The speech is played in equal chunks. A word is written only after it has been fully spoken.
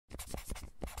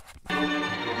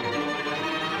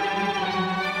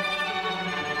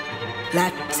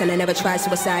Life, and I never tried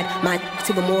suicide. Mine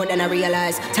even more than I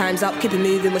realize. Time's up, keep it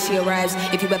moving when she arrives.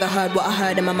 If you ever heard what I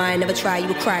heard in my mind, never try, you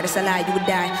would cry, that's a lie, you would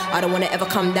die. I don't wanna ever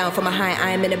come down from a high,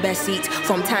 I am in the best seat.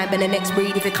 From time and the next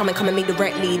breed, if you come at me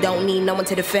directly, don't need no one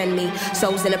to defend me.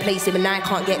 Souls in a place even I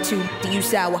can't get to. Do you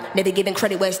sour? Never giving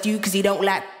credit where it's due, cause you don't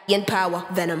like in power.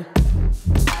 Venom.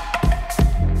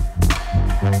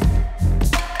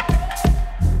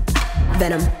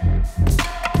 Venom.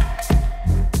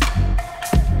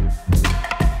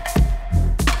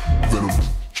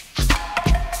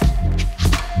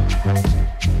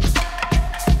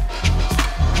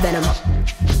 Venom.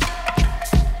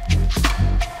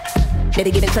 Never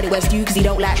giving credit where it's due, cause he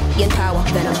don't lack in power.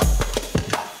 Venom.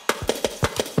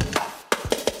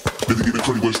 Never giving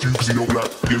credit where it's due, cause he don't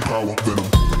lack in power. Venom.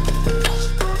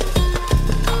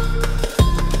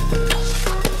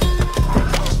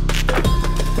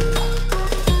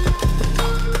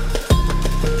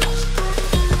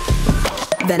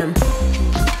 Venom.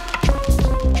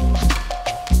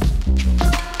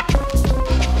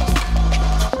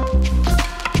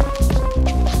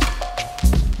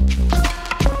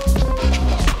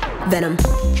 Venom.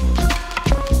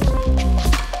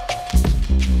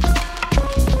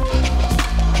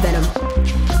 Venom.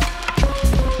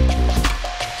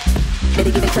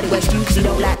 Never giving credit where it's due, cause he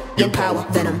don't lack in power.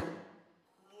 Venom.